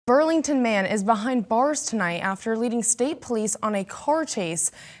Burlington man is behind bars tonight after leading state police on a car chase,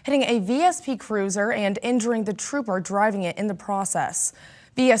 hitting a VSP cruiser and injuring the trooper driving it in the process.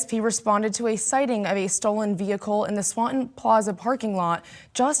 VSP responded to a sighting of a stolen vehicle in the Swanton Plaza parking lot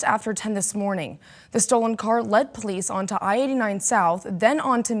just after 10 this morning. The stolen car led police onto I-89 South, then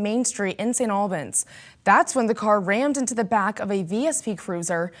onto Main Street in St. Albans. That's when the car rammed into the back of a VSP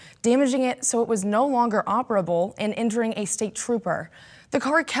cruiser, damaging it so it was no longer operable and injuring a state trooper. The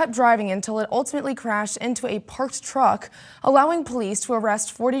car kept driving until it ultimately crashed into a parked truck, allowing police to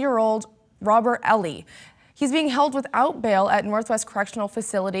arrest 40-year-old Robert Ellie. He's being held without bail at Northwest Correctional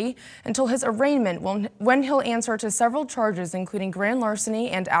Facility until his arraignment, when he'll answer to several charges, including grand larceny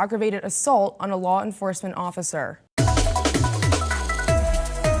and aggravated assault on a law enforcement officer.